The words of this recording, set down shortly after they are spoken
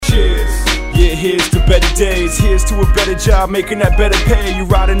here's to better days, here's to a better job, making that better pay. You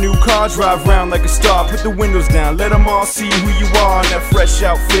ride a new car, drive around like a star, put the windows down, let them all see who you are in that fresh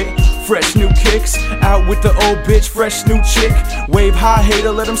outfit. Fresh new kicks, out with the old bitch, fresh new chick. Wave high,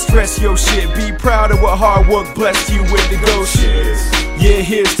 hater, let them stress your shit. Be proud of what hard work blessed you with to go shit. Yeah,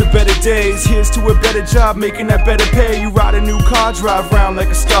 here's to better days, here's to a better job, making that better pay. You ride a new car, drive around like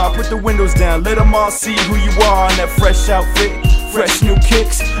a star, put the windows down, let them all see who you are in that fresh outfit. Fresh new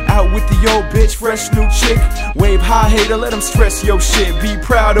kicks, out with the old bitch, fresh new chick. Wave high, hater, let them stress your shit. Be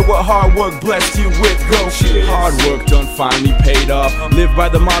proud of what hard work blessed you with, go shit. Hard work done finally paid off. Live by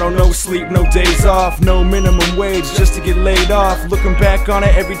the motto, no sleep, no days off. No minimum wage just to get laid off. Looking back on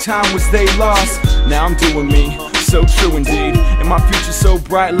it, every time was they lost. Now I'm doing me, so true indeed. And my future so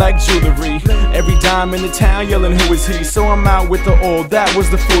bright like jewelry. Every dime in the town yelling who is he. So I'm out with the old, that was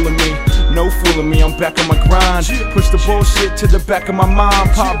the fool of me. No fooling me, I'm back on my grind. Push the bullshit to the back of my mind.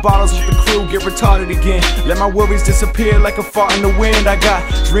 Pop bottles with the crew, get retarded again. Let my worries disappear like a fart in the wind. I got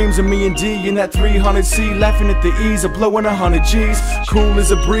dreams of me and D in that 300C, laughing at the ease of blowing 100 G's. Cool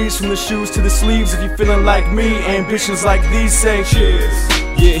as a breeze from the shoes to the sleeves. If you're feeling like me, ambitions like these say cheers.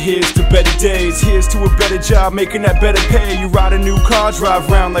 Yeah, here's to better days, here's to a better job, making that better pay. You ride a new car, drive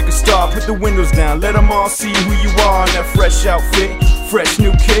around like a star, put the windows down, let them all see who you are in that fresh outfit. Fresh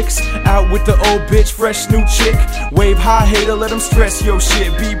new kicks, out with the old bitch, fresh new chick. Wave high, hater, let them stress your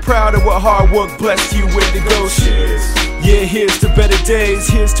shit. Be proud of what hard work blessed you with to go shit. Yeah, here's to better days,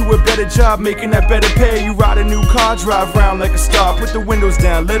 here's to a better job, making that better pay. You ride a new car, drive around like a star, put the windows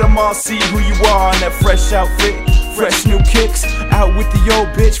down, let them all see who you are in that fresh outfit. Fresh new kicks, out with the old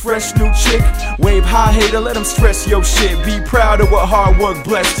bitch, fresh new chick. Wave high, hater, let them stress your shit. Be proud of what hard work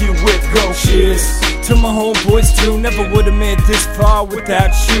blessed you with, go cheers. To my homeboys too, never would've made this far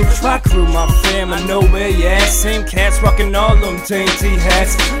without you. My crew, my fam, I know where you at. Same cats rockin' all them dainty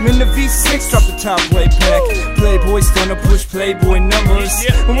hats. I'm in the V6, drop the top way back. Playboy stunner, push Playboy numbers.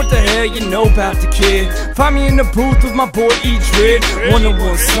 And what the hell you know about the kid? Find me in the booth with my boy E-Drid.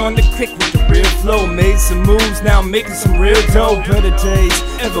 101 son, the quick with the real flow. Made some moves, now I'm making some real dough. Better days,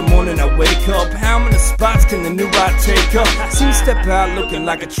 every morning I wake up. How many spots can the new ride take up? See me step out looking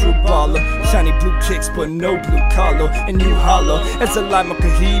like a true baller. Shiny blue kicks but no blue collar. And you holler as I light my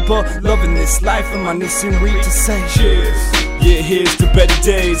Cohiba. Loving this life and my new scenery to say cheers. Yeah, here's to better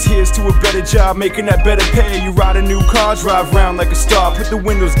days, here's to a better job, making that better pay. You ride a new car, drive around like a star, put the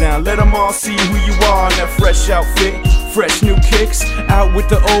windows down, let them all see who you are in that fresh outfit. Fresh new kicks, out with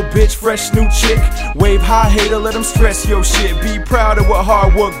the old bitch, fresh new chick. Wave high, hater, let them stress your shit. Be proud of what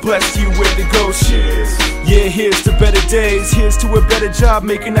hard work blessed you with to go shit. Yeah, here's to better days, here's to a better job,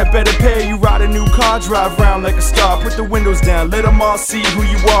 making that better pay. You ride a new car, drive around like a star, put the windows down, let them all see who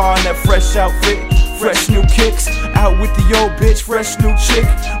you are in that fresh outfit. Fresh new kicks, out with the old bitch, fresh new chick.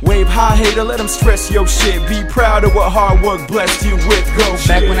 Wave high, hater, let them stress your shit. Be proud of what hard work blessed you with, go shit.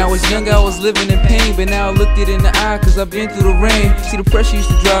 Back when I was young, I was living in pain, but now I looked it in the eye, cause I've been through the rain. See, the pressure used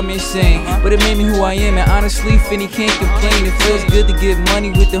to drive me insane, but it made me who I am, and honestly, Finny can't complain. It feels good to get money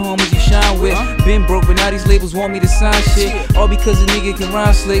with the homies you shine with. Been broke, but now these labels want me to sign shit, all because a nigga can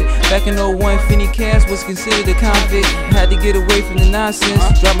rhyme slick. Back in 01, Finny Cass was considered a convict. Had to get away from the nonsense.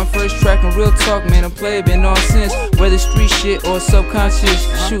 Dropped my first track on Real Talk, man, I'm playing, been on since. Whether street shit or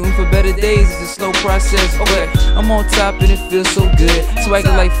subconscious, shooting for better days is a slow process, but I'm on top and it feels so good.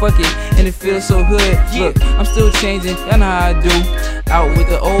 Swaggin' like fuck it, and it feels so hood. Look, I'm still changing, y'all know how I do. Out with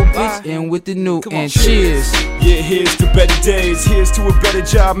the old bitch and with the new, and cheers. Yeah, here's to better days, here's to a better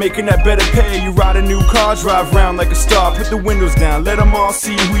job, making that better pay. You ride a new car, drive around like a star, put the windows down, let them all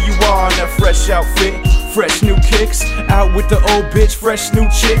see who you are in that fresh outfit. Fresh new kicks, out with the old bitch, fresh new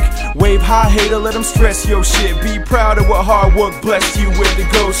chick. Wave high, hater, let them stress your shit. Be proud of what hard work blessed you with to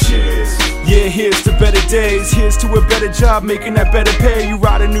go shit. Yeah, here's to better days, here's to a better job, making that better pay. You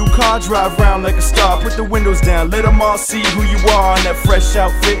ride a new car, drive around like a star, put the windows down, let them all see who you are in that fresh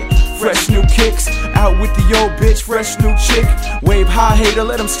outfit. Fresh new kicks, out with the old bitch, fresh new chick. Wave high, hater,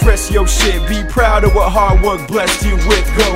 let them stress your shit. Be proud of what hard work blessed you with, go